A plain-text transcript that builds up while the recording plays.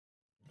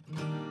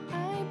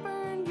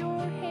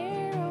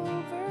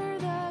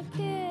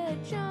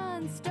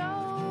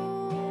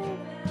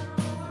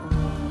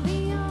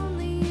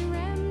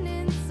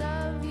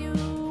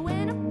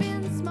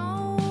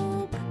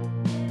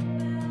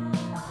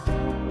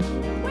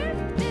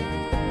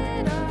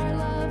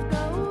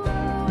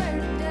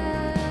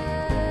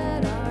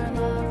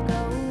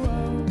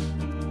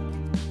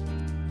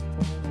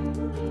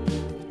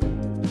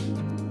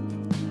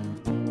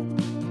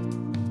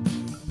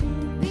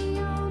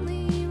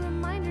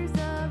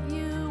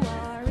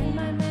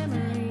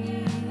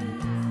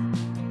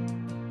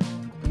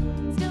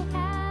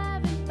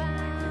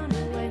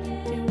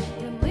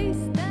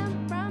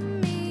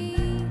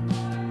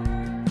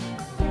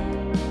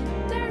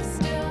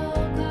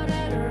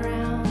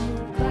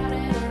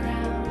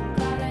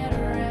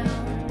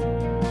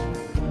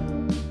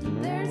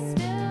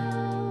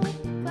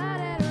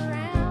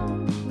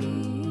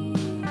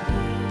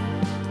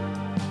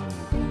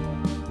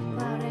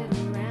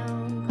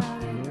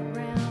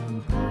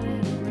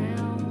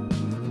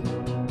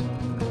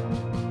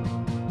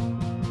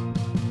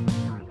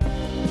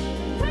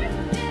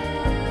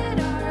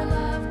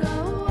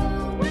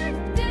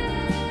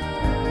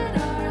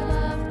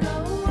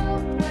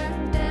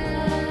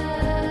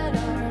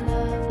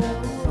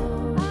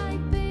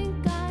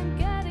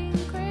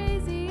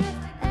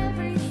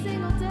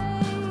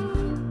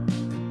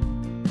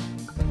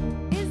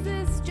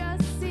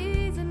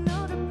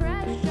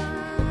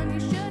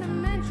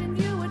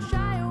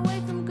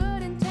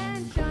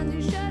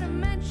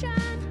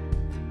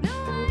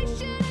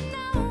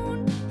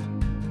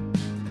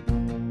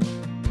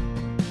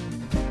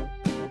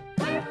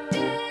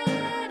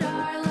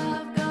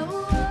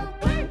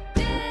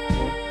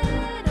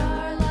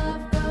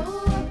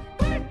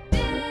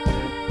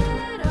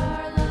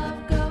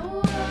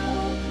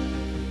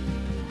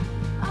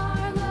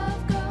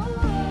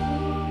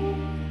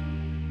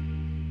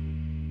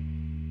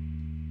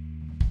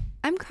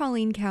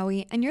Colleen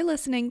Cowie, and you're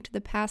listening to the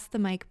Pass the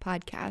Mic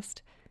podcast,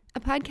 a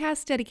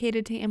podcast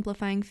dedicated to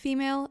amplifying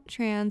female,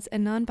 trans,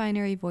 and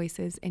non-binary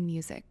voices in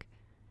music.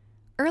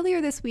 Earlier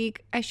this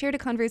week, I shared a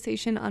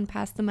conversation on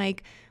Pass the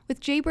Mic with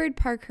Jaybird,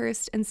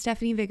 Parkhurst, and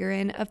Stefanie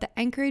Vigoren of the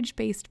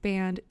Anchorage-based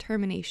band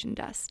Termination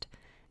Dust.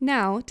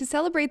 Now, to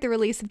celebrate the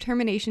release of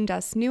Termination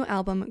Dust's new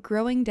album,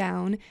 Growing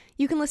Down,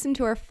 you can listen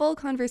to our full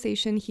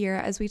conversation here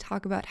as we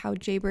talk about how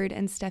Jaybird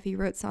and Steffi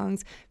wrote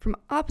songs from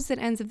opposite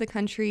ends of the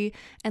country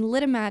and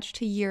lit a match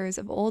to years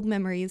of old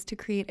memories to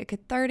create a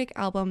cathartic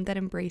album that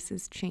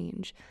embraces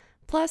change.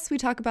 Plus, we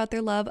talk about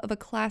their love of a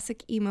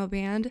classic emo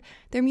band,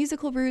 their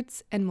musical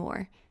roots, and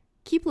more.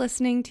 Keep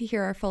listening to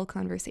hear our full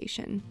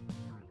conversation.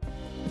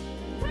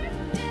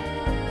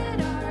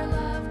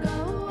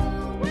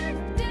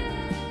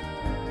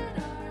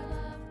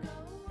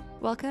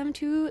 Welcome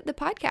to the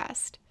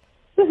podcast.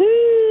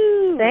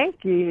 Woohoo!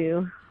 Thank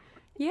you.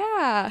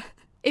 Yeah.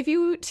 If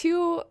you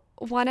two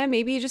want to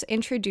maybe just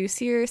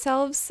introduce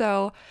yourselves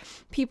so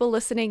people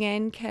listening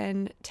in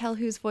can tell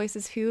whose voice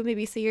is who,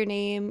 maybe say your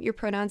name, your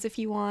pronouns if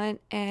you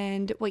want,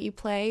 and what you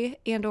play,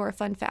 and or a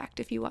fun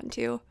fact if you want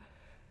to. You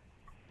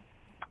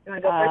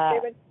want to go first,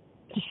 Jaybird?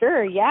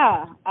 Sure,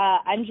 yeah.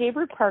 I'm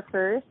Jaybird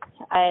Parkhurst.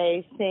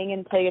 I sing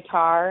and play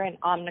guitar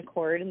and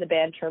omnichord in the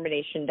band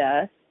Termination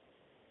Dust.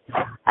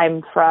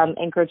 I'm from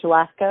Anchorage,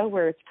 Alaska,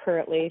 where it's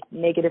currently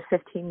negative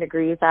 15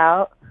 degrees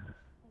out.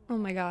 Oh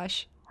my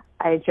gosh.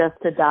 I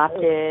just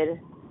adopted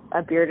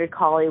a bearded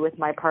collie with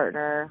my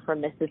partner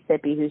from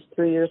Mississippi who's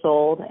 3 years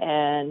old,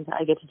 and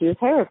I get to do his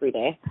hair every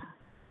day.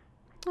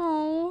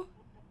 Oh,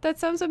 that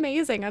sounds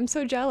amazing. I'm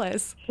so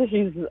jealous.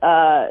 He's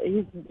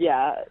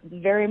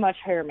very much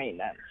hair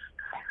maintenance.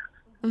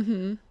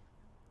 Mm-hmm.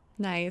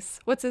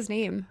 Nice. What's his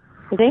name?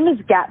 His name is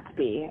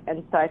Gatsby,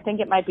 and so I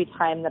think it might be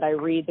time that I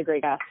read The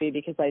Great Gatsby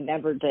because I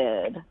never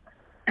did.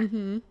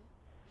 Mm-hmm.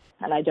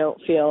 And I don't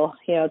feel,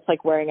 it's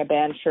like wearing a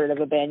band shirt of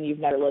a band you've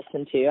never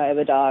listened to. I have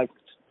a dog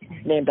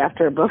named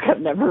after a book I've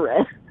never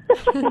read.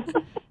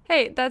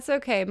 Hey, that's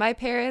okay. My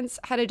parents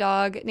had a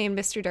dog named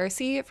Mr.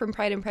 Darcy from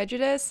Pride and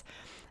Prejudice,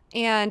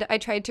 and I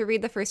tried to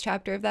read the first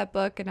chapter of that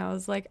book, and I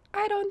was like,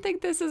 I don't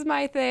think this is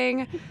my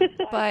thing,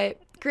 but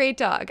great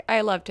dog.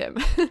 I loved him.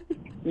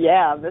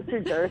 Yeah,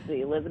 Mr.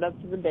 Darcy, living up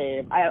to the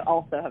name. I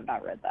also have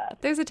not read that.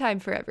 There's a time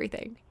for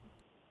everything.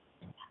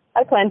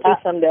 I plan to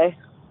someday.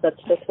 That's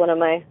just one of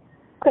my...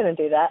 Couldn't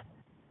do that.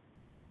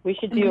 We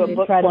should do a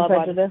book club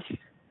on...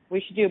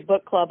 We should do a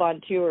book club on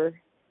tour.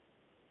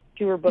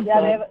 Tour book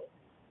club. Yeah,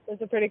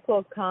 there's a pretty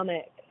cool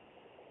comic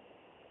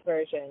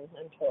version,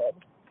 I'm told.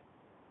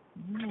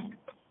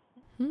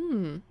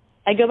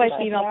 I go by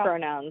female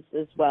pronouns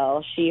as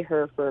well. She,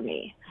 her, for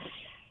me.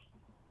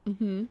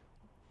 Mm-hmm.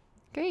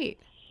 Great.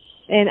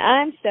 And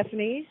I'm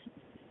Stefanie,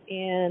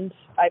 and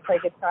I play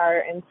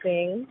guitar and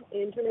sing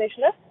in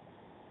Termination Dust.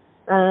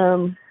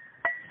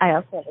 I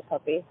also have a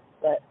puppy,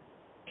 but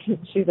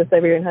she's a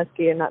Siberian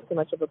Husky and not so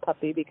much of a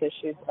puppy because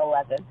she's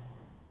 11.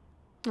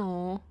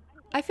 Oh,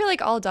 I feel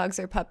like all dogs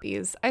are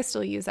puppies. I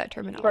still use that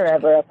terminology.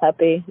 Forever a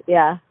puppy,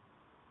 yeah.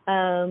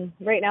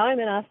 Right now I'm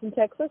in Austin,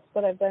 Texas,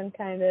 but I've been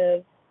kind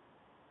of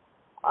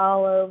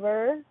all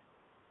over,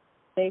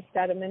 based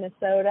out of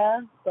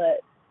Minnesota,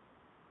 but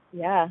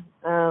yeah,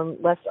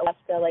 left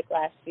Alaska like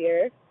last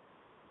year,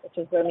 which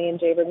is where me and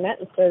Jaybird met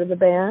and started the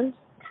band,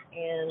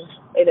 and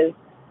it is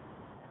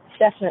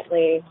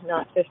definitely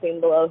not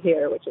 15 below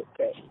here, which is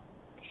great.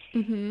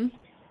 Mm-hmm.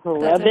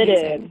 Rub it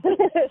in.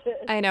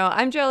 I know.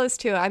 I'm jealous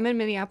too. I'm in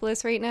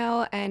Minneapolis right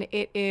now, and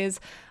it is,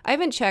 I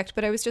haven't checked,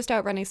 but I was just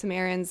out running some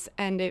errands,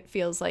 and it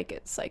feels like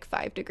it's like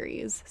 5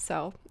 degrees,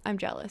 so I'm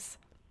jealous.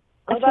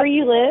 That's where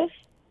you live?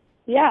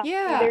 Yeah.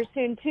 Yeah. We're there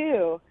soon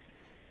too.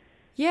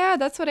 Yeah,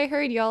 that's what I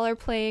heard. Y'all are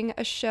playing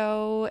a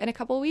show in a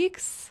couple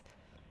weeks.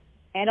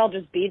 And I'll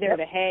just be there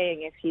to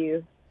hang if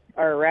you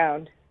are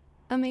around.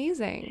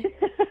 Amazing.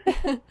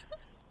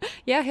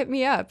 Yeah, hit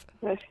me up.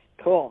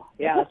 Cool.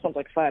 Yeah, that sounds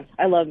like fun.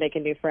 I love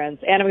making new friends.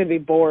 And I'm going to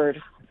be bored.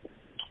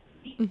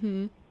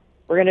 Mm-hmm.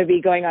 We're going to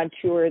be going on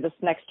tour, this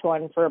next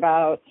one, for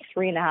about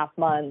 3.5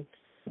 months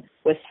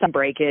with some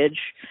breakage.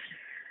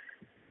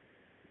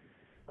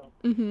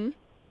 Mm-hmm.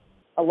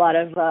 A lot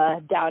of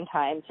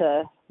downtime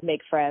to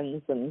make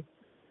friends and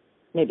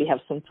maybe have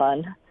some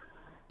fun.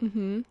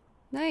 Mm-hmm.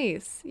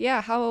 Nice.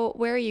 Yeah.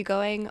 Where are you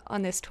going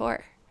on this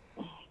tour?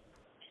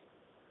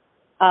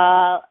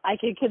 I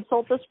could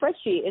consult the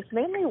spreadsheet. It's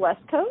mainly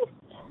West Coast.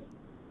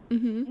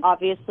 Mm-hmm.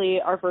 Obviously,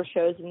 our first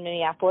show is in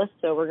Minneapolis,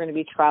 so we're going to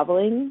be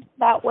traveling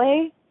that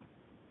way.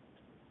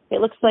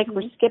 It looks like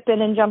we're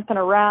skipping and jumping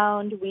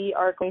around. We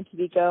are going to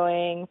be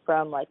going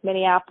from like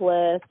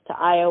Minneapolis to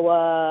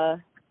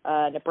Iowa,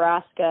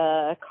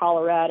 Nebraska,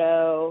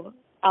 Colorado,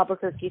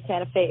 Albuquerque,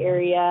 Santa Fe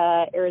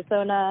area,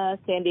 Arizona,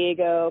 San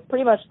Diego,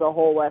 pretty much the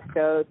whole West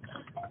Coast.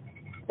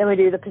 Then we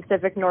do the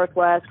Pacific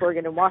Northwest,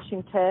 Oregon and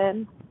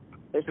Washington.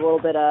 There's a little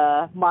bit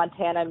of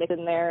Montana mixed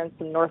in there and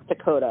some North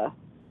Dakota.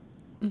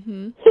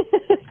 Mm-hmm.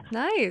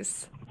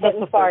 Nice. That's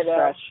the first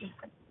stretch.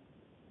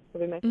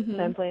 We'll be making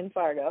time playing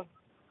Fargo.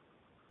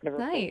 Never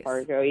Nice. played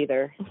Fargo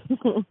either.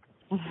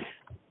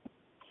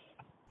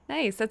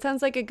 Nice. That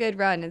sounds like a good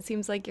run. It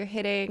seems like you're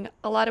hitting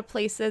a lot of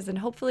places and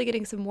hopefully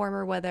getting some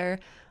warmer weather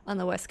on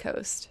the West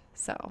Coast.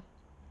 So,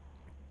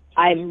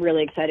 I'm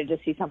really excited to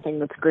see something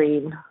that's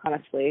green,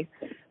 honestly.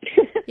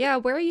 yeah,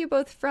 where are you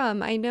both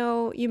from? I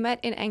know you met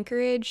in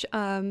Anchorage,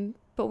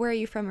 but where are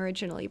you from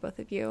originally, both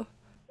of you?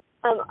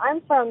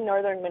 I'm from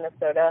northern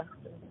Minnesota,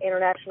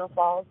 International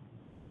Falls,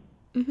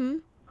 Mm-hmm.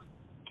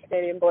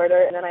 Canadian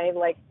border, and then I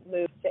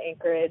moved to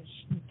Anchorage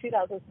in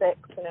 2006,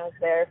 and I was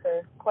there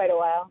for quite a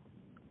while.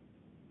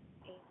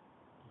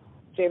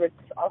 Jaybird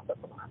also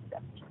from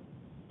Alaska.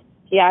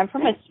 Yeah, I'm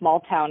from a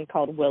small town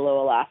called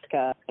Willow,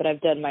 Alaska, but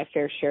I've done my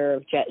fair share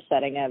of jet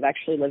setting. I've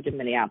actually lived in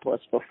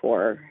Minneapolis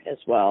before as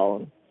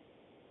well.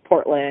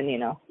 Portland,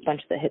 a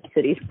bunch of the hip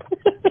cities.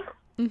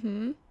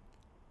 Mm-hmm.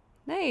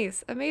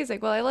 Nice.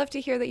 Amazing. Well, I love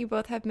to hear that you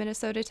both have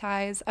Minnesota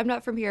ties. I'm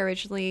not from here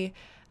originally,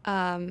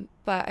 but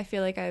I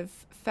feel like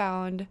I've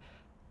found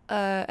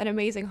an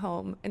amazing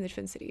home in the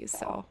Twin Cities.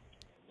 So,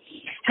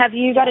 Have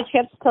you got a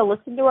chance to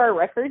listen to our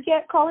record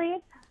yet, Colleen?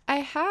 I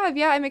have.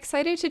 Yeah, I'm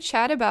excited to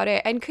chat about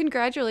it. And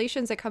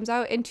congratulations, it comes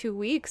out in 2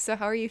 weeks. So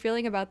how are you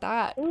feeling about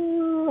that?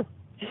 Ooh,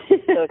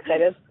 so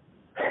excited.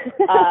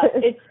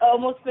 It's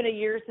almost been a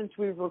year since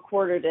we've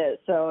recorded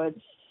it, so it's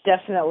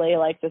definitely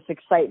this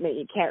excitement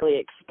you can't really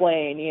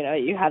explain.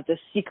 You have this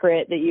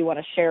secret that you want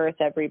to share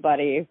with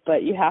everybody,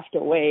 but you have to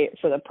wait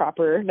for the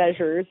proper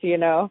measures,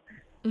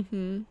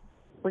 Mm-hmm.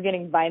 We're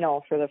getting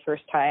vinyl for the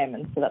first time,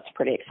 and so that's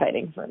pretty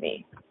exciting for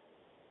me.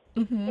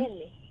 Mm-hmm.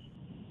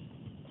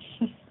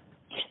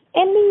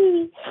 And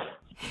me.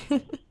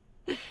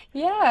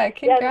 Yeah,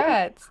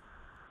 congrats.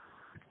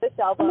 This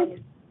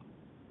album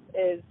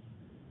is,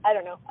 I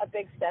don't know, a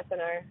big step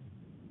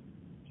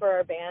for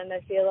our band, I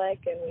feel like,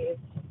 and we've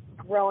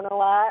grown a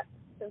lot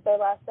since our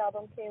last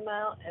album came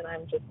out, and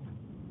I'm just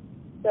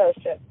so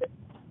stoked to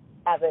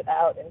have it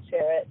out and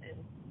share it, and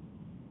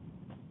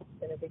it's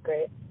going to be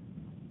great.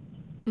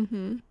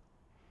 Mm-hmm.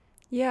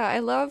 Yeah, I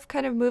love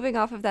kind of moving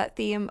off of that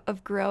theme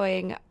of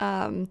growing.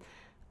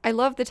 I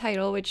love the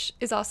title, which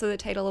is also the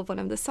title of one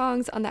of the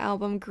songs on the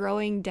album,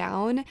 Growing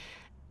Down.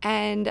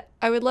 And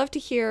I would love to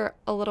hear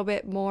a little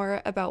bit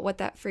more about what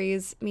that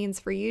phrase means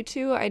for you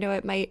two. I know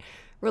it might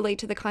relate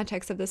to the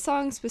context of the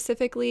song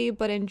specifically,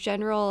 but in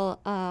general,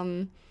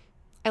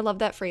 I love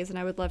that phrase, and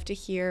I would love to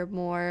hear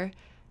more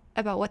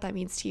about what that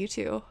means to you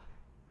two.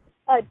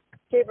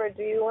 Jaybird,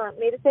 do you want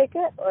me to take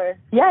it, or?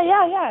 Yeah.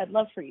 I'd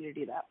love for you to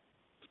do that.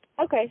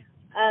 Okay.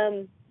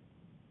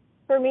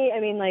 For me,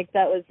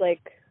 that was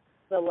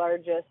the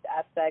largest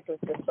aspect was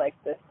just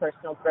this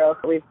personal growth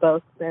that we've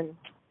both been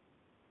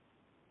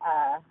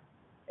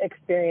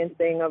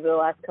experiencing over the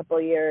last couple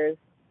of years,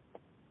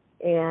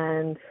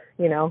 and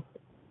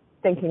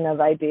thinking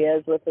of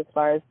ideas with as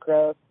far as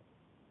growth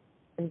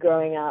and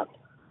growing up.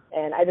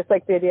 And I just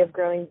like the idea of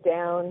growing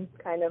down,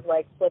 kind of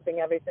flipping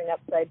everything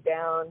upside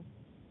down.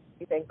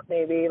 You think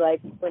maybe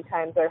when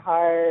times are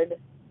hard,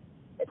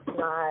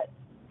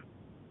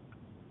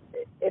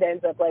 it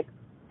ends up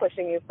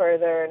pushing you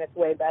further, and it's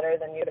way better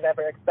than you'd have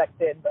ever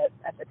expected, but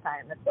at the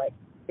time it's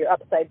you're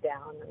upside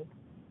down and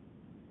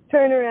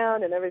turn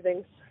around and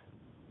everything's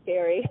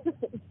scary.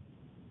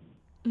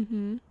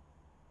 Mm-hmm.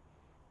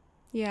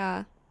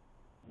 Yeah.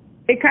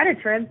 It kind of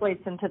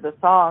translates into the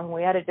song.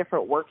 We had a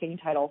different working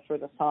title for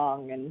the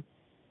song, and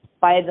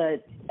by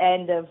the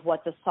end of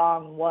what the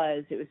song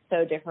was, it was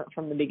so different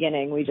from the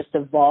beginning. We just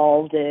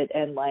evolved it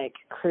and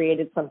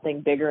created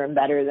something bigger and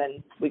better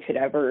than we could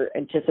ever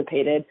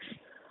anticipated.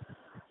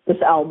 This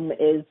album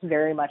is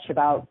very much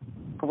about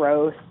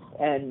growth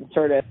and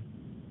sort of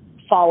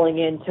falling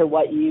into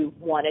what you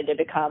wanted to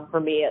become, for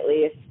me at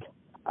least.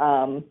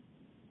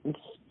 It's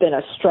been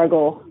a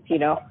struggle,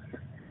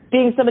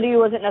 being somebody who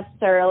wasn't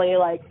necessarily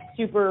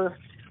super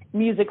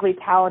musically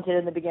talented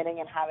in the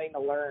beginning and having to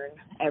learn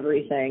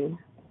everything.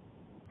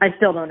 I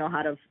still don't know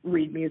how to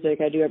read music.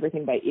 I do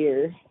everything by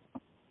ear.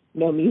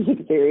 No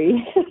music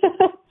theory.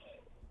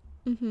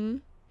 Mm-hmm.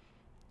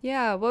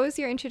 Yeah. What was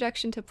your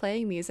introduction to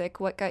playing music?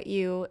 What got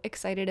you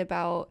excited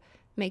about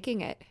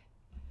making it?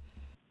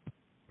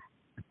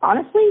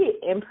 Honestly,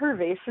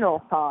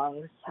 improvisational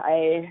songs.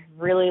 I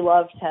really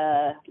love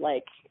to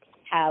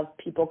have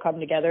people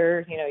come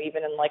together,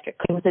 even in a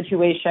cooking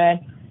situation.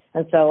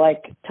 And so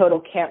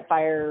total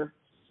campfire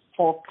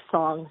folk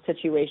song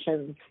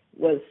situations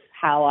was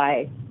how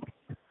I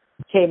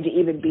came to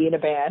even be in a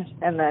band.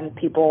 And then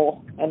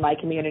people in my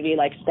community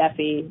like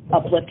Steffi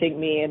uplifting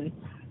me and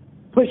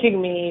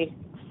pushing me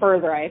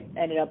further. I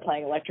ended up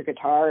playing electric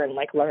guitar and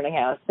learning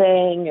how to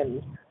sing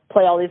and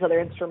play all these other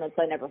instruments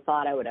I never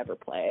thought I would ever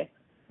play.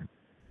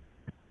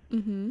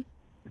 Mm-hmm.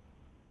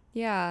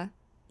 Yeah.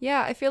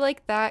 Yeah, I feel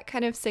like that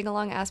kind of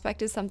sing-along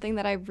aspect is something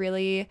that I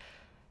really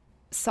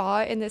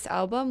saw in this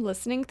album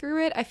listening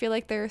through it. I feel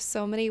like there are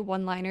so many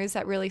one-liners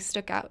that really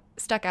stuck out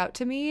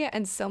to me,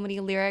 and so many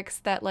lyrics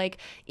that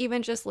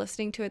even just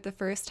listening to it the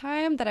first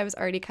time that I was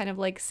already kind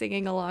of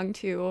singing along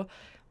to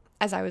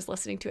as I was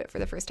listening to it for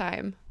the first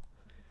time.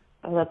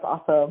 Oh, that's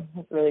awesome.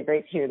 It's really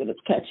great to hear that it's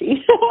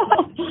catchy.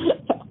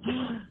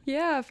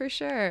 Yeah, for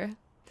sure.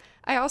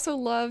 I also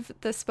love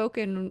the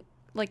spoken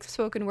like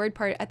spoken word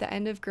part at the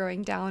end of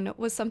Growing Down,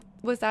 was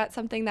that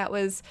something that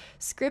was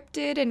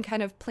scripted and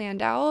kind of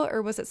planned out,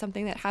 or was it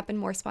something that happened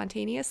more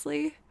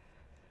spontaneously?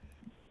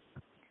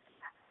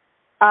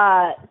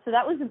 So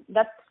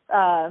that's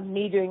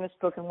me doing the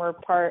spoken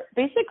word part.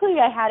 Basically,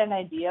 I had an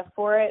idea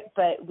for it,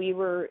 but we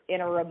were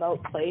in a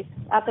remote place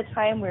at the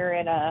time. We were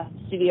in a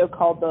studio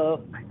called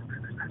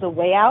the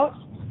Way Out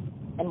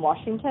in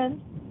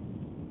Washington,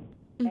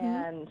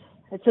 and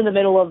it's in the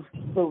middle of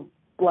the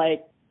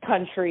like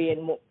country,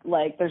 and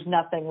like there's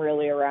nothing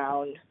really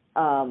around,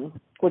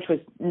 which was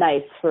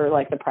nice for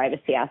like the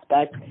privacy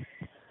aspect.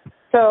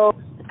 So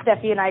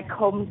Steffi and I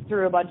combed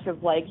through a bunch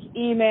of like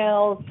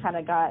emails, kind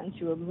of got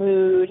into a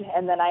mood,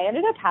 and then I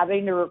ended up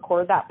having to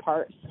record that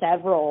part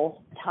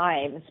several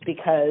times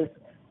because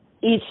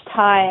each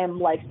time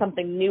like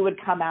something new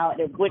would come out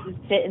and it wouldn't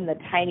fit in the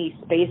tiny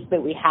space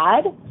that we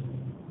had.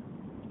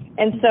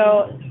 And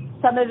so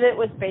some of it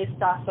was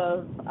based off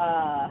of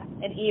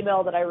an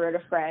email that I wrote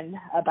a friend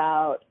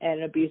about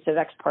an abusive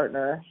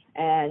ex-partner,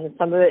 and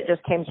some of it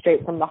just came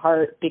straight from the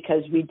heart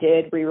because we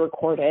did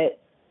re-record it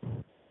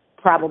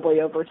probably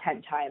over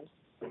 10 times.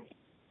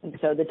 And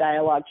so the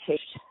dialogue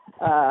changed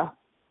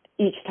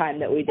each time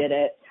that we did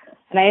it.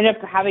 And I ended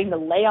up having to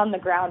lay on the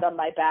ground on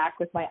my back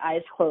with my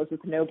eyes closed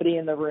with nobody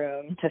in the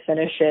room to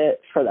finish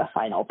it for the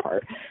final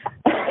part.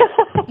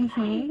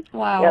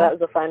 Wow. Yeah, that was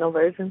the final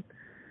version.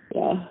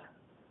 Yeah.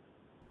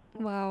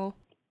 Wow.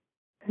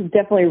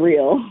 Definitely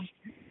real.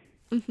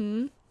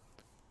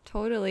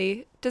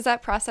 Totally. Does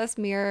that process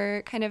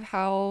mirror kind of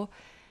how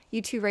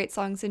you two write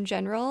songs in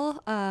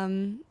general?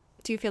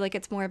 Do you feel like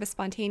it's more of a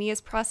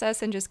spontaneous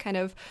process and just kind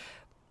of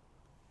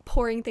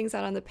pouring things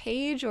out on the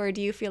page, or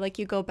do you feel like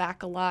you go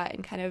back a lot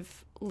and kind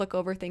of look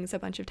over things a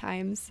bunch of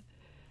times?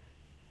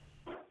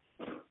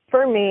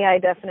 For me, I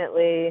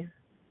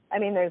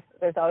mean,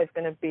 there's always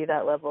going to be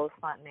that level of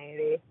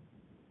spontaneity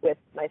with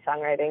my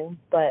songwriting,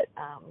 but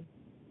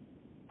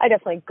I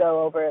definitely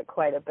go over it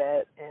quite a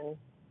bit and,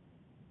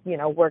 you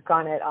know, work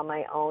on it on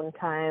my own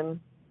time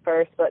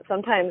first. But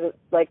sometimes,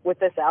 like with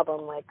this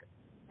album, like,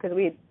 because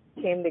we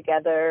came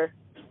together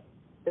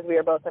because we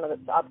were both on the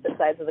opposite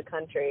sides of the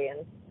country,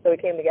 and so we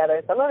came together,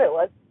 and some of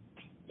it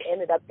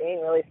ended up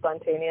being really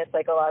spontaneous,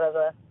 like a lot of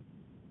the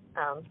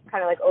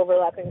kind of like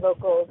overlapping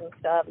vocals and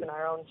stuff, and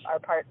our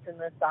parts in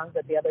the songs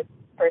that the other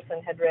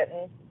person had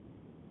written.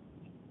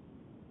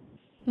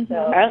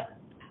 So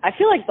I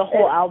feel like the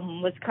whole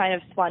album was kind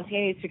of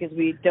spontaneous because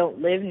we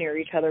don't live near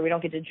each other. We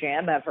don't get to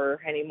jam ever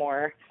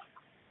anymore.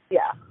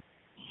 Yeah.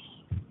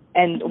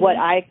 And what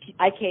I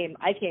came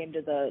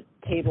to the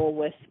table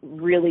with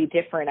really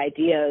different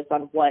ideas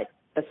on what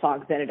the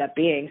songs ended up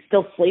being.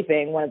 Still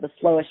Sleeping, one of the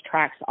slowest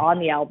tracks on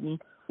the album,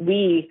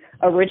 we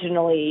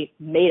originally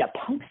made a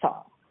punk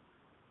song.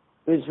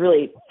 It was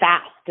really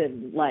fast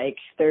and like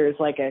there's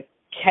like a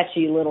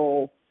catchy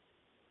little.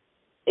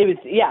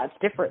 It's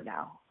different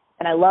now.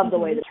 And I love the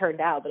way it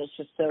turned out, but it's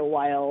just so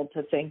wild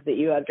to think that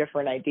you have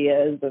different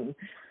ideas. And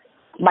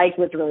Mike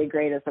was really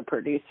great as a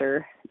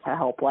producer to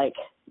help like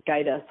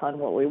guide us on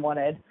what we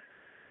wanted.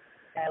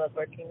 I love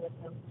working with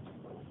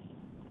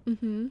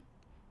him.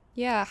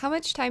 Yeah. How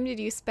much time did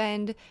you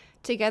spend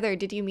together?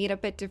 Did you meet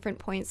up at different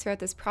points throughout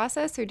this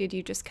process, or did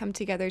you just come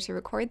together to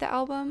record the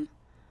album?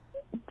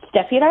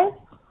 Steffi and I?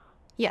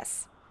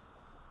 Yes.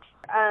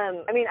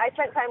 I mean, I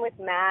spent time with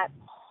Matt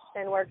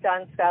and worked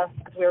on stuff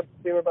because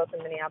we were both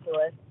in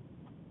Minneapolis.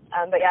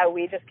 But yeah,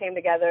 we just came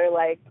together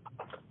like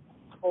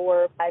 4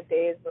 or 5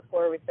 days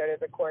before we started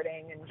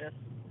recording and just,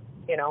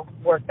 you know,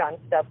 worked on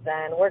stuff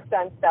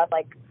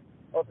like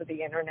over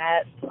the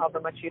internet, however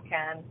much you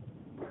can.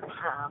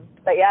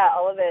 But yeah,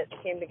 all of it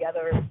came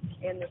together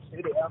in the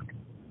studio.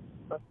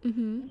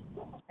 And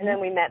then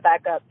we met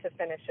back up to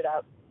finish it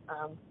up.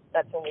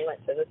 That's when we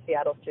went to the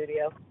Seattle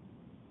studio.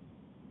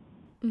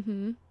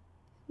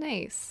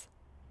 Nice.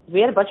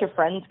 We had a bunch of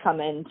friends come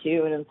in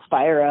too and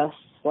inspire us.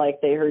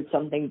 Like they heard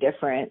something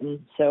different, and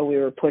so we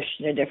were pushed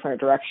in a different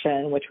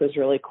direction, which was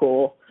really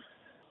cool.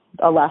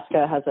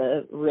 Alaska has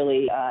a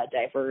really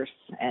diverse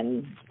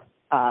and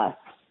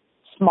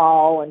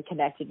small and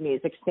connected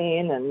music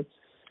scene, and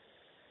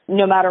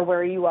no matter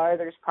where you are,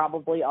 there's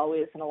probably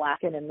always an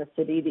Alaskan in the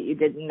city that you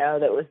didn't know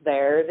that was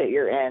there that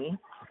you're in.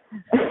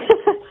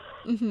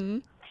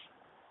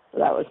 So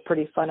that was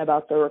pretty fun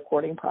about the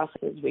recording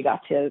process. We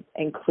got to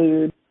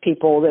include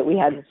people that we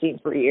hadn't seen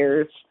for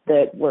years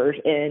that were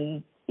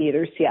in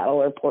either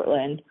Seattle or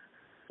Portland,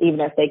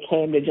 even if they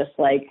came to just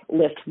like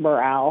lift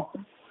morale.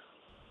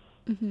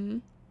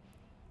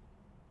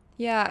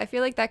 Yeah, I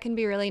feel like that can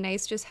be really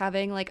nice, just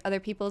having like other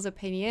people's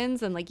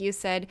opinions and, like you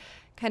said,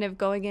 kind of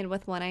going in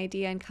with one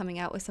idea and coming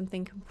out with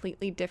something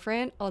completely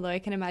different. Although I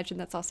can imagine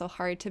that's also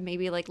hard to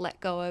maybe like let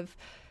go of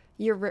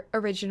your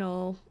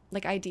original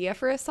like idea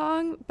for a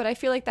song. But I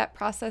feel like that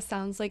process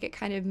sounds like it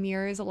kind of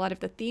mirrors a lot of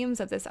the themes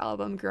of this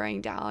album,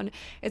 Growing Down.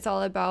 It's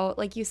all about,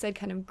 like you said,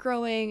 kind of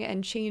growing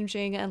and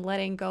changing and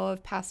letting go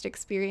of past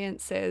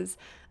experiences.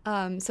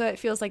 So it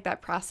feels like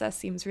that process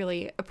seems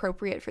really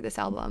appropriate for this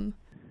album.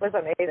 It was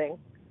amazing,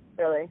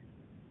 really.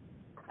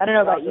 I don't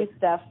know about you,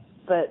 Steph,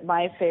 but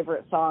my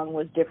favorite song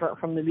was different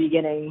from the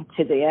beginning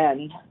to the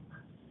end.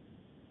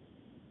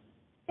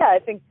 Yeah, I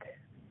think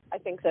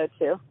so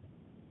too.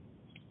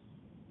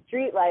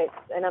 Streetlights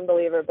and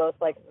Unbeliever both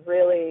like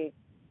really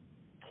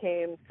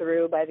came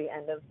through by the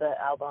end of the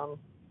album,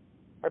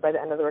 or by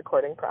the end of the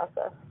recording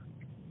process.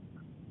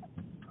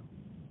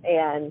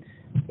 And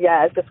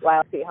yeah, it's just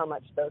wild to see how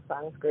much those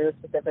songs grew.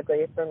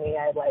 Specifically for me,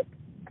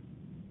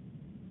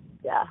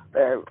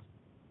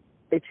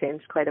 they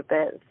changed quite a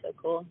bit. It's so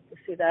cool to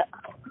see that.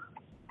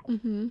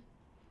 Mm-hmm.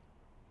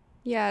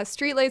 Yeah,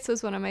 Streetlights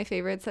was one of my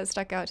favorites that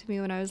stuck out to me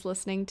when I was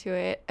listening to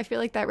it. I feel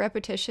like that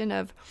repetition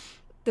of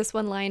this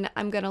one line,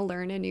 I'm gonna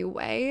learn a new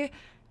way,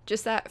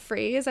 just that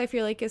phrase, I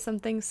feel like is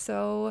something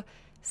so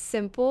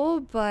simple,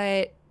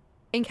 but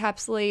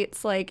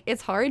encapsulates, like,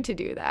 it's hard to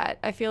do that.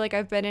 I feel like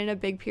I've been in a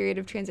big period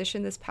of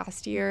transition this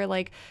past year,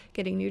 like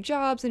getting new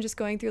jobs and just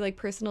going through like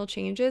personal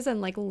changes,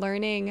 and like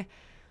learning,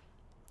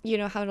 you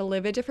know, how to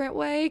live a different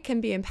way can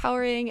be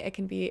empowering, it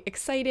can be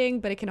exciting,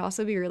 but it can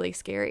also be really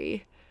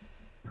scary.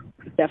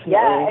 Definitely.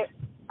 Yeah,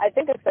 I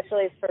think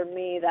especially for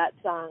me, that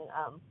song,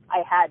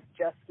 I had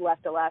just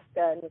left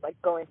Alaska and was like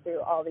going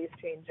through all these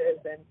changes,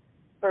 and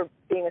for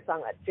being a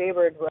song that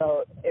Jaybird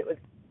wrote, it was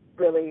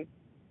really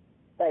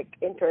like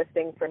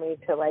interesting for me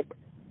to like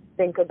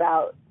think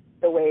about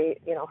the way,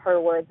 you know,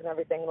 her words and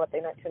everything, what they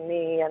meant to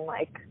me, and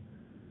like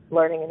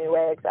learning a new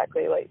way,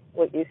 exactly like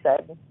what you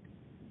said.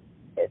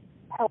 It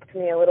helped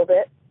me a little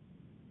bit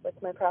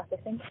with my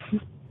processing.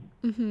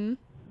 Mm-hmm.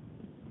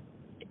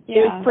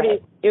 Yeah.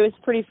 It was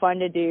pretty fun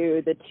to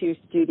do the 3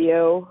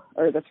 studio.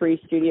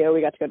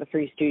 We got to go to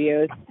 3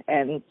 studios,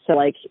 and so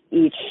like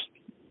each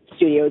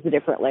studio is a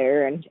different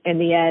layer. And in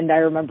the end, I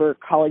remember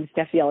calling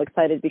Stefanie all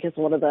excited because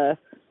one of the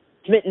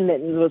Smitten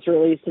Mittens was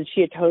released, and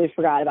she had totally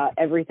forgot about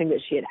everything that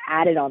she had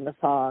added on the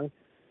song.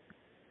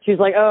 She was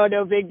like, "Oh,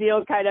 no big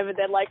deal," kind of, and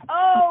then like,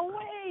 "Oh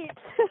wait."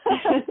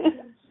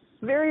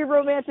 Very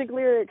romantic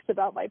lyrics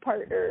about my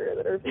partner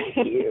that are very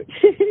cute.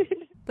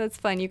 That's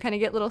fun. You kind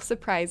of get little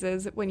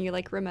surprises when you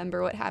like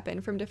remember what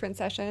happened from different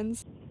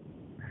sessions.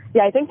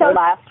 Yeah, I think the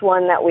last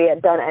one that we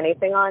had done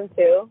anything on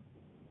too.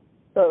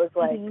 So it was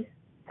like,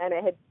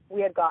 and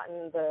we had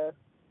gotten the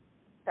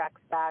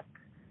tracks back.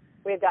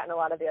 We had gotten a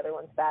lot of the other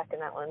ones back,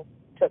 and that one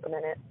took a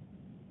minute.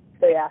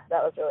 So yeah,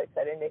 that was really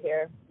exciting to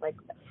hear, like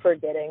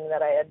forgetting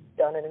that I had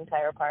done an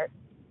entire part.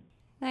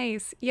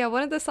 Nice. Yeah,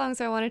 one of the songs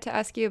I wanted to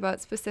ask you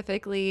about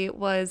specifically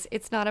was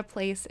It's Not a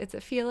Place, It's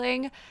a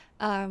Feeling,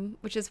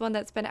 which is one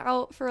that's been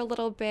out for a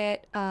little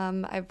bit.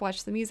 I've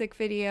watched the music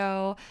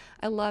video.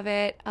 I love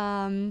it.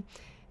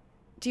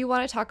 Do you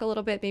want to talk a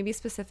little bit maybe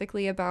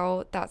specifically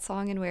about that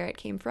song and where it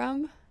came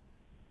from?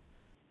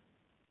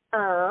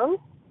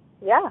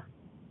 Yeah.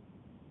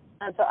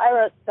 And so I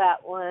wrote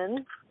that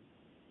one.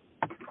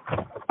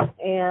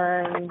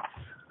 And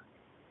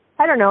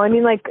I don't know, I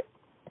mean, like,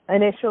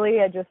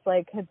 initially I just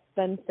like had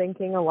been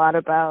thinking a lot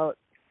about,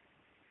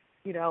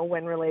 you know,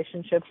 when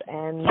relationships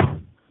end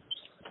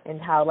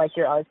and how like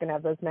you're always gonna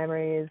have those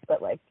memories,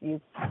 but like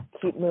you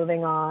keep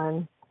moving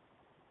on.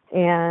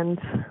 And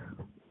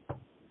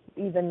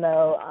even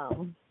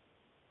though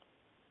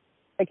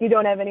like you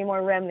don't have any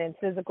more remnants,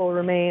 physical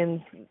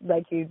remains,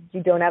 like you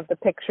don't have the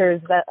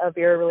pictures of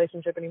your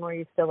relationship anymore,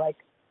 you still like,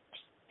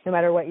 no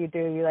matter what you do,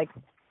 you like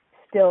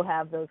still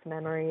have those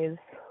memories,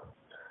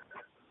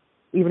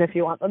 even if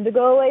you want them to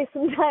go away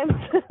sometimes.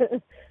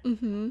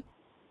 Mm-hmm.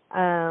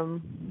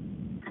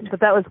 But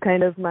that was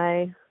kind of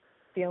my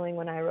feeling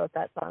when I wrote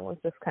that song, was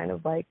just kind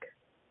of like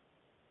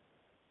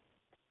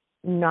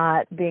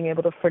not being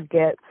able to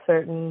forget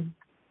certain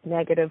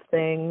negative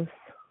things.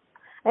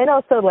 And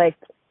also like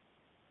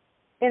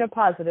in a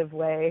positive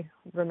way,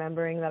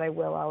 remembering that I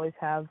will always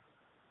have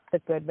the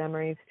good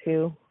memories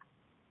too.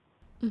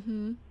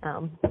 Mm-hmm.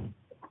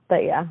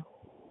 But yeah.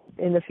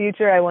 In the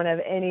future, I won't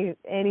have any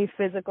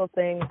physical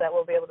things that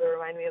will be able to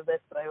remind me of this,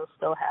 but I will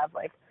still have,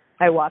 like,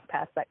 I walk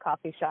past that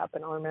coffee shop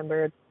and I'll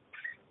remember,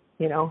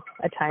 you know,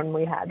 a time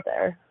we had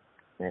there,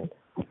 and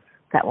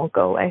that won't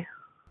go away.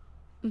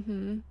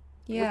 Mm-hmm.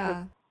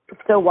 Yeah.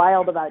 What's so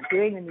wild about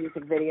doing the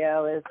music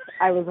video is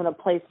I was in a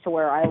place to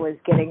where I was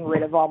getting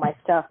rid of all my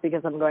stuff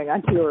because I'm going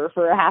on tour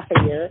for half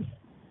a year,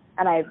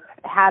 and I've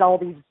had all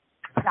these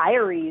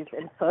diaries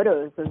and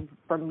photos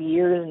from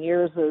years and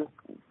years of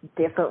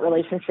different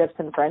relationships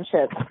and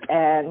friendships,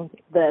 and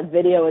the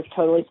video is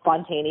totally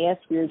spontaneous.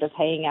 We were just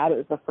hanging out. It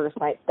was the first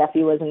night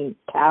Steffi was in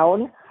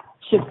town.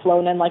 She had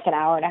flown in like an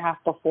hour and a half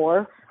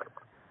before.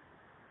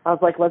 I was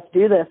like, let's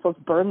do this. Let's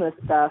burn this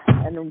stuff.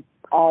 And then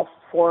all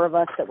 4 of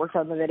us that worked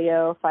on the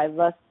video, 5 of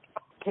us,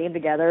 came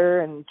together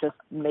and just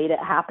made it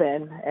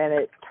happen, and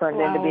it turned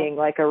into being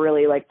like a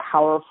really like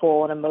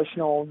powerful and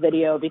emotional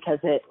video because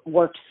it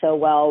worked so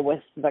well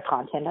with the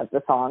content of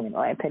the song, in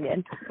my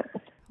opinion.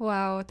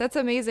 Wow, that's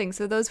amazing.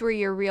 So those were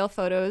your real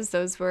photos.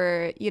 Those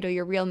were, you know,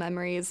 your real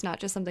memories, not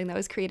just something that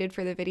was created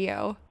for the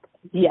video.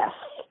 Yes,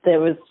 there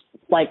was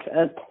like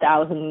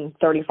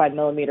 1,035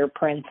 millimeter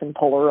prints and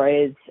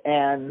Polaroids,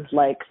 and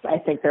like I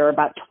think there were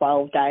about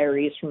 12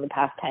 diaries from the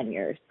past 10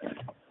 years.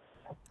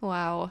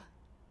 Wow.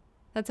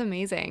 That's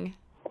amazing.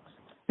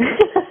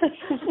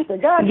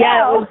 God,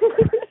 yeah,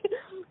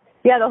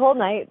 yeah, the whole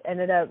night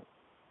ended up,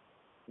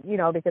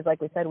 because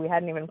like we said, we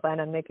hadn't even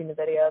planned on making the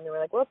video, and they were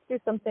like, well, let's do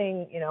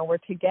something, we're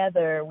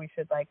together, we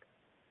should like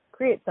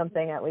create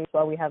something at least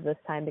while we have this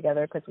time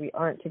together, because we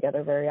aren't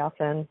together very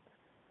often.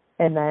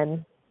 And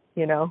then,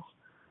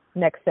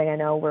 next thing I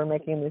know, we're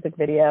making a music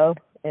video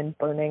and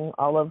burning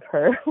all of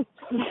her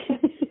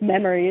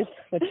memories,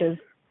 it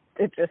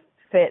just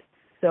fits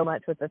so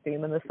much with the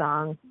theme of the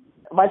song.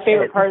 My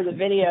favorite part of the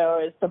video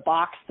is the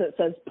box that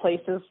says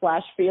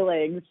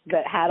places/feelings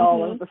that had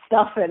all of the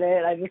stuff in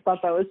it. I just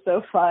thought that was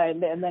so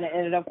fun, and then it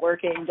ended up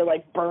working to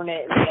like burn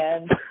it in the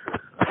end.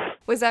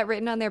 Was that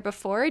written on there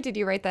before, or did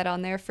you write that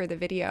on there for the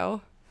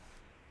video?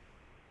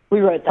 We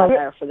wrote that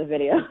there for the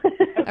video.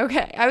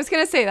 Okay, I was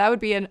going to say that would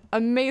be an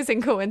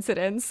amazing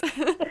coincidence.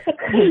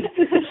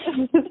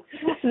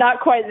 Not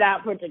quite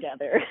that put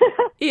together.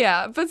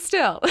 Yeah, but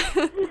still.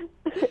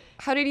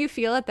 How did you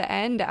feel at the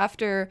end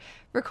after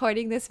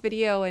recording this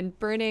video and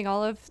burning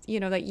all of,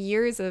 like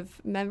years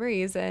of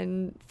memories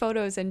and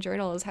photos and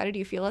journals? How did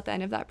you feel at the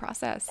end of that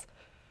process?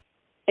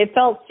 It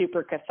felt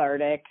super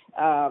cathartic.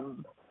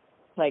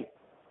 Like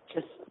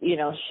just,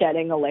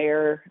 shedding a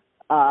layer.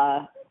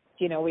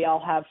 We all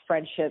have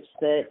friendships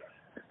that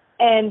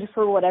end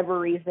for whatever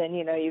reason,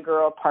 you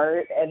grow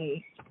apart,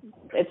 and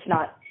it's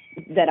not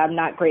that I'm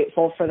not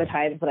grateful for the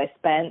times that I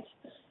spent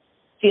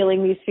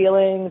feeling these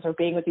feelings or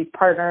being with these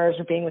partners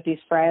or being with these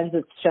friends.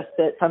 It's just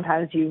that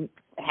sometimes you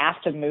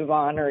have to move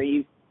on or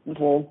you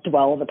will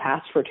dwell in the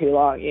past for too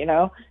long,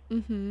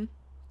 Mm-hmm.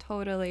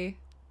 Totally.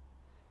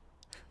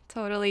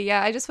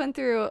 Yeah, I just went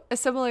through a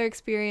similar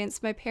experience.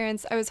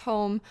 I was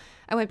home.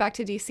 I went back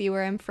to DC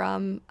where I'm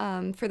from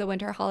for the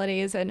winter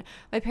holidays, and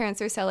my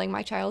parents are selling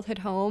my childhood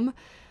home.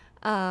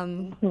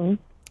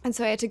 And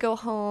so I had to go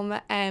home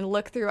and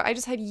look through. I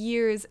just had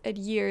years and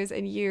years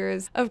and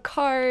years of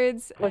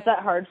cards. Was that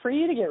hard for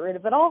you to get rid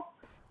of it all?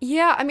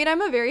 Yeah, I mean,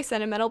 I'm a very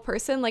sentimental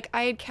person. Like,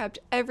 I had kept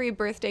every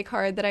birthday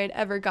card that I had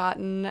ever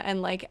gotten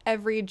and, like,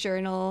 every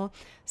journal.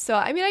 So,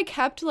 I mean, I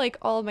kept, like,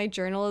 all of my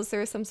journals.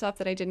 There was some stuff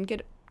that I didn't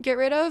get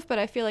rid of, but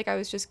I feel like I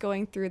was just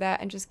going through that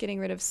and just getting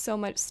rid of so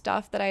much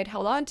stuff that I had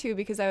held on to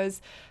because I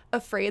was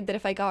afraid that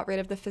if I got rid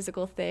of the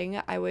physical thing,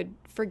 I would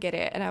forget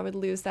it and I would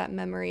lose that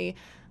memory.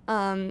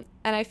 And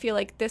I feel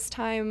like this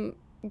time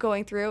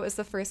going through it was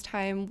the first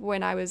time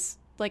when I was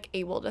like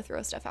able to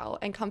throw stuff out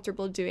and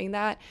comfortable doing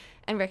that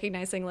and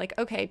recognizing like,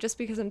 okay, just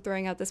because I'm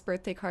throwing out this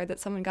birthday card that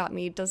someone got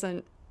me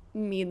doesn't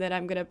mean that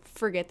I'm going to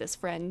forget this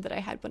friend that I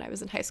had when I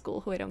was in high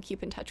school who I don't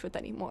keep in touch with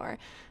anymore.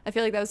 I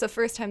feel like that was the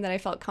first time that I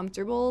felt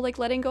comfortable like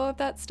letting go of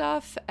that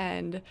stuff,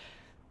 and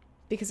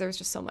because there was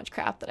just so much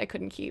crap that I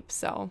couldn't keep.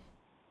 So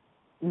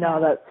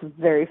no, that's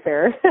very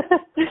fair.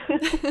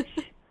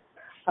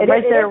 I'm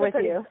right there with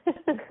you.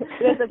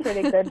 It is a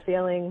pretty good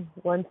feeling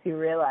once you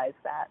realize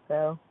that,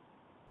 though.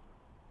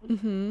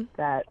 Mm-hmm.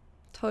 That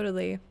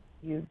totally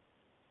you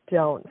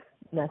don't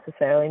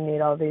necessarily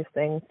need all these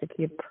things to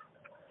keep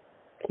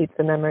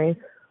the memories.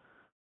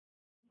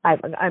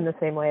 I'm the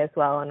same way as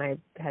well, and I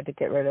had to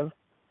get rid of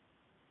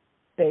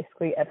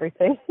basically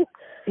everything.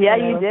 Yeah,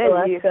 you did.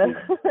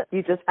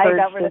 You just I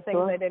got rid of things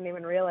I didn't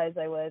even realize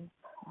I would.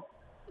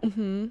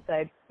 Mm-hmm. So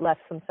I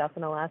left some stuff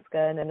in Alaska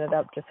and ended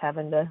up just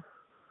having to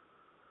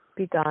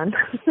be gone.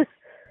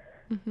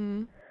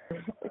 Mm-hmm.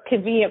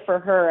 Convenient for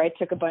her. I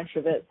took a bunch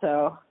of it,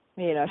 so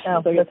she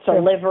still gets to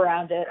true. live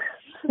around it.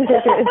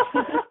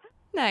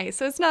 Nice.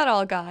 So it's not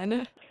all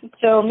gone.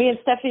 So me and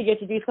Stefanie get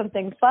to do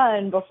something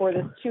fun before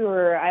this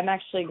tour. I'm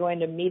actually going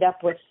to meet up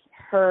with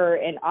her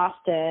in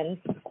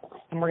Austin,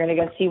 and we're going to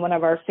go see one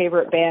of our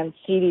favorite bands'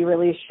 CD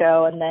release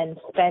show, and then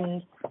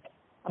spend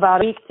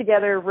about a week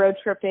together road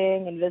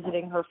tripping and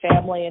visiting her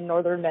family in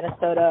northern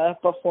Minnesota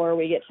before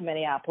we get to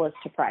Minneapolis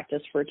to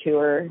practice for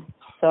tour.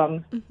 So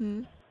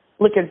I'm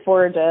looking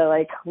forward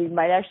to, we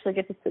might actually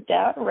get to sit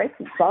down and write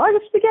some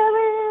songs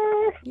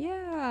together.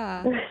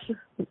 Yeah.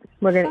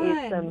 We're going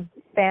to eat some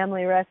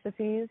family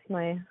recipes.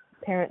 My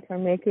parents are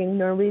making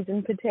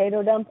Norwegian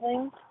potato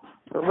dumplings.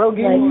 Real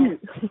good.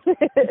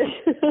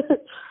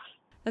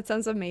 That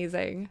sounds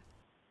amazing.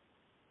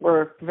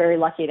 We're very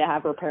lucky to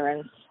have her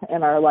parents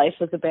in our life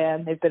as a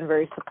band. They've been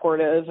very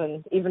supportive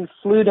and even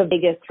flew to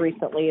Vegas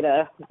recently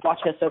to watch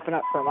us open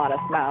up for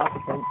Modest Mouse.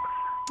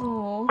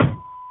 And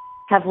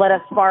have let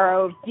us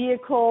borrow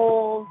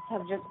vehicles,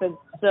 have just been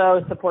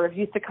so supportive.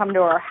 Used to come to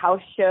our house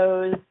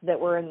shows that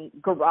were in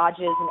garages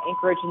in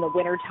Anchorage in the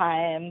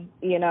wintertime,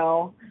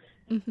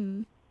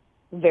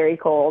 Very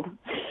cold.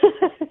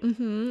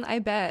 I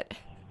bet.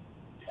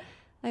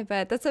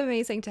 That's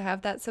amazing to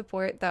have that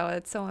support, though.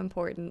 It's so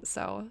important,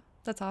 so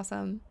that's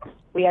awesome.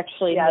 We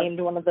actually named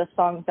one of the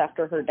songs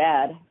after her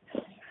dad.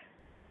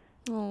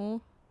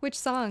 Oh, which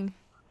song?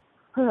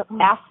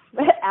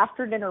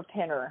 After Dinner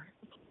Pinner.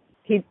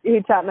 He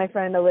taught my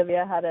friend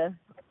Olivia how to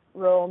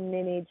roll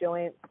mini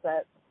joints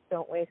that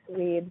don't waste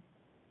weed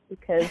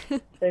because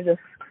they're just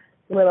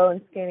little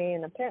and skinny,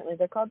 and apparently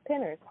they're called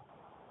pinners.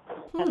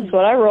 That's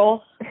what I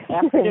roll.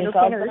 After dinner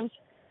pinners.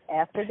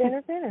 After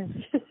dinner pinners.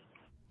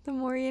 The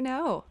more you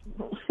know.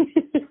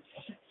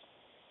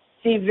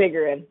 Steve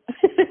Vigoren.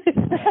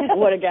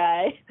 What a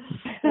guy.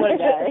 What a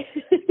guy.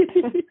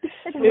 It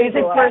was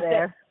his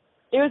birthday.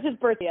 It was his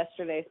birthday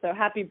yesterday, so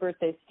happy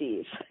birthday,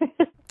 Steve.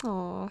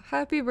 Oh,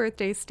 happy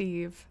birthday,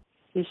 Steve.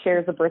 He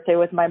shares a birthday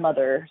with my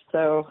mother,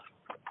 so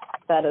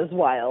that is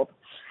wild.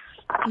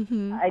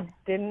 Mm-hmm. I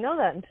didn't know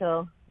that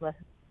until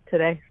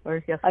today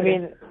or yesterday. I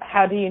mean,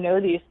 how do you know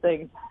these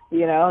things?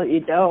 You know, you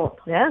don't.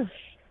 Yeah.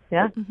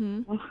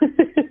 Mm-hmm.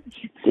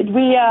 Did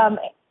we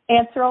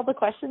answer all the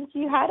questions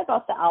you had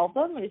about the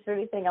album? Is there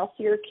anything else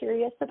you're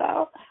curious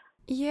about?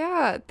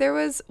 Yeah, there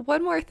was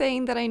one more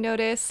thing that I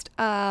noticed.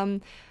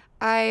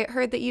 I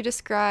heard that you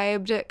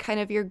described kind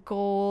of your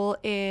goal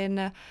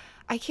in,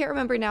 I can't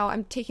remember now,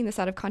 I'm taking this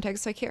out of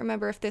context, so I can't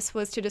remember if this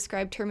was to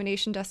describe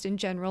Termination Dust in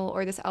general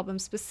or this album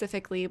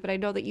specifically, but I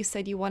know that you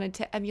said you wanted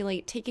to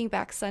emulate Taking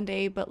Back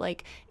Sunday, but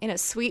like in a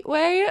sweet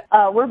way.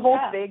 We're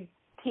both big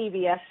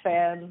TBS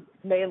fans,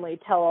 mainly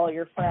Tell All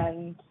Your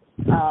Friends.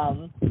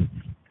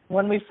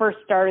 When we first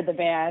started the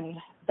band,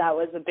 that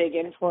was a big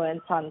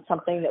influence on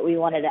something that we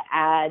wanted to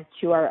add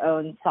to our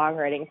own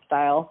songwriting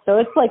style. So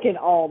it's like an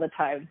all the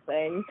time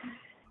thing.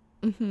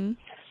 Mm-hmm.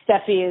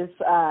 Steffi is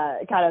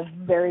got a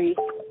very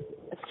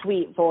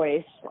sweet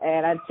voice,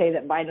 and I'd say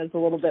that mine is a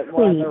little bit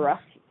more on the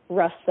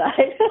rough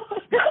side.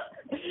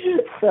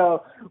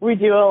 So we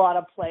do a lot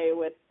of play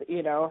with,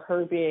 you know,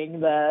 her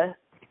being the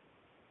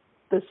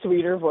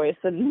sweeter voice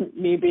and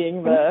me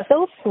being the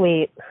so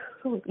sweet,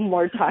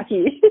 more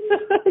talky,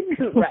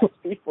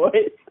 raspy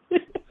voice.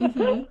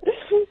 Mm-hmm.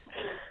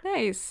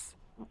 Nice.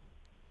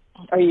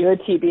 Are you a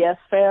TBS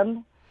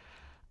fan?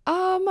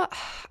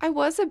 I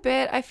was a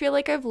bit. I feel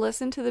like I've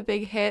listened to the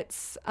big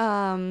hits,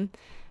 but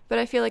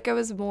I feel like I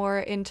was more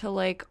into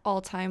like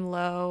All Time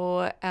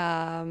Low,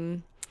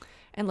 and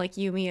like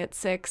You Me at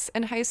 6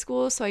 in high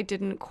school, so I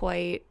didn't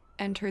quite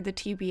enter the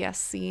TBS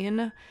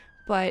scene.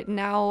 But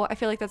now I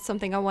feel like that's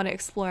something I want to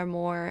explore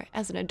more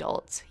as an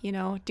adult, you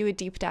know, do a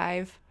deep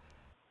dive.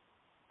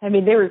 I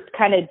mean, they were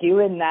kind of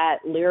doing that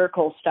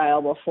lyrical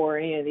style before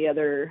any of the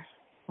other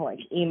like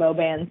emo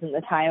bands in the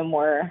time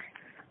were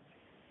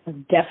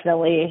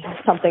definitely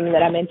something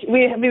that I'm into.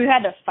 We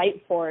had to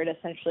fight for it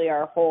essentially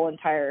our whole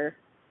entire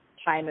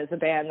time as a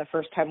band. The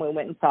first time we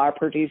went and saw our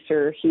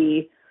producer,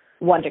 he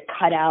wanted to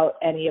cut out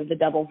any of the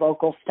double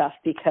vocal stuff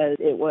because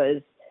it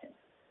was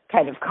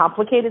kind of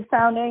complicated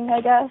sounding,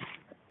 I guess.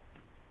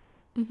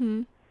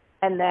 Mm-hmm.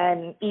 And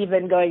then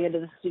even going into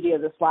the studio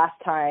this last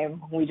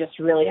time, we just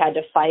really had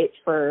to fight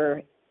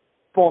for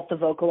both the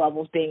vocal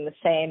levels being the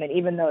same. And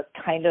even though it's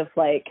kind of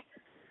like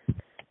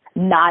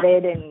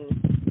knotted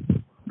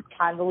and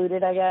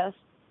convoluted, I guess,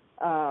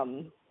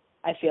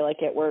 I feel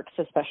like it works,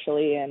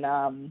 especially in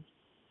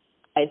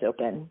Eyes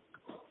Open.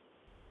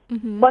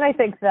 Mm-hmm. But I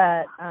think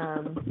that,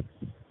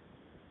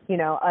 you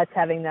know, us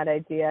having that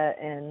idea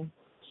and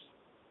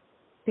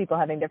people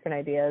having different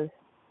ideas,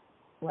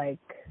 like,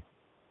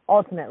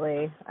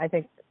 ultimately, I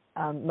think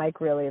Mike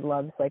really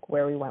loves like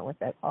where we went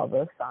with it, all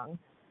those songs,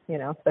 you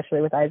know,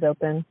 especially with Eyes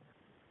Open.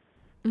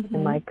 Mm-hmm.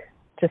 And Mike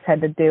just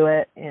had to do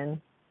it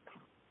and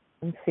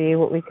see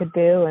what we could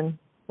do and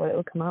what it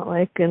would come out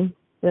like, and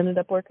it ended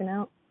up working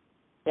out.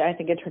 Yeah, I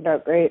think it turned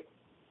out great.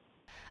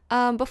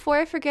 Before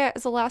I forget,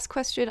 as a last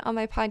question on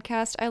my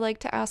podcast, I like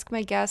to ask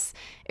my guests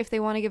if they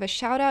want to give a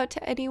shout out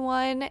to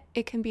anyone.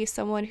 It can be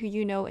someone who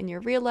you know in your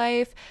real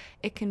life.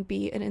 It can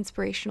be an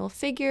inspirational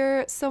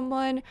figure,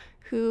 someone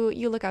who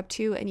you look up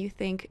to and you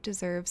think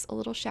deserves a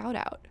little shout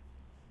out.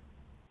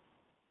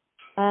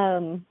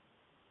 I'd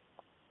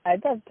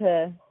love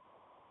to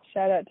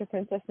shout out to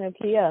Princess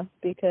Nokia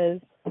because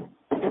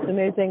it's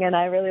amazing and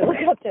I really look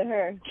up to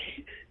her.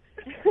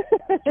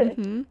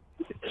 Mm-hmm.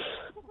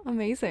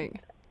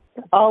 Amazing.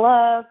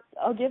 I'll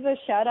give a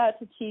shout out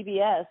to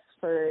TBS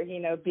for, you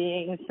know,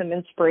 being some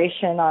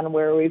inspiration on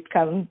where we've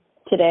come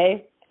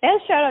today.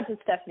 And shout out to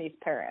Stefanie's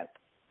parents,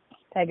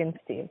 Peg and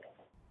Steve.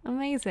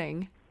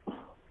 Amazing.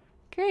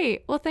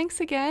 Great. Well, thanks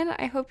again.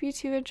 I hope you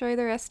two enjoy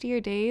the rest of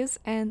your days,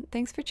 and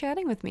thanks for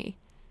chatting with me.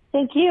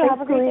 Thank you.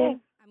 Have a great day.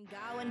 I'm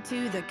going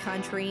to the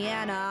country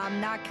and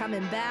I'm not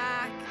coming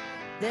back.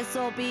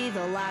 This'll be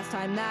the last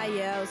time that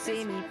you'll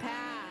see me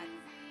pack.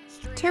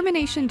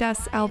 Termination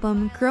Dust's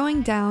album,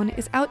 Growing Down,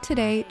 is out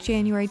today,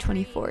 January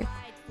 24th.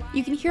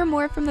 You can hear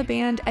more from the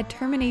band at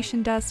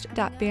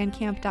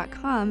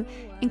terminationdust.bandcamp.com,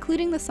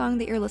 including the song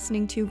that you're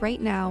listening to right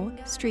now,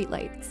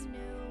 Streetlights.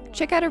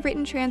 Check out a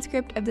written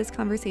transcript of this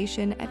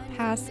conversation at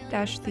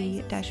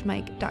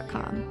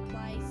pass-the-mic.com.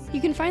 You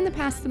can find the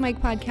Pass the Mic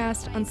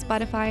podcast on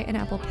Spotify and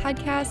Apple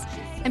Podcasts,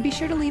 and be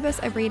sure to leave us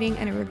a rating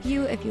and a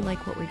review if you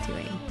like what we're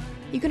doing.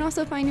 You can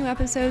also find new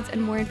episodes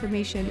and more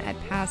information at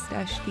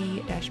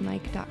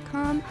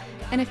pass-the-mic.com.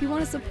 And if you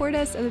want to support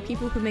us and the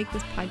people who make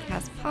this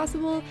podcast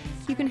possible,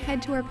 you can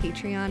head to our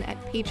Patreon at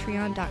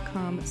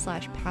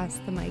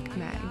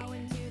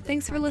patreon.com/passthemicmag.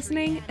 Thanks for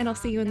listening, and I'll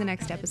see you in the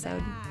next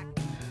episode.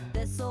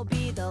 This'll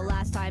be the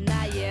last time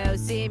that you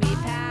see me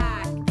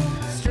pack.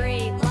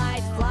 Street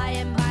lights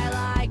flying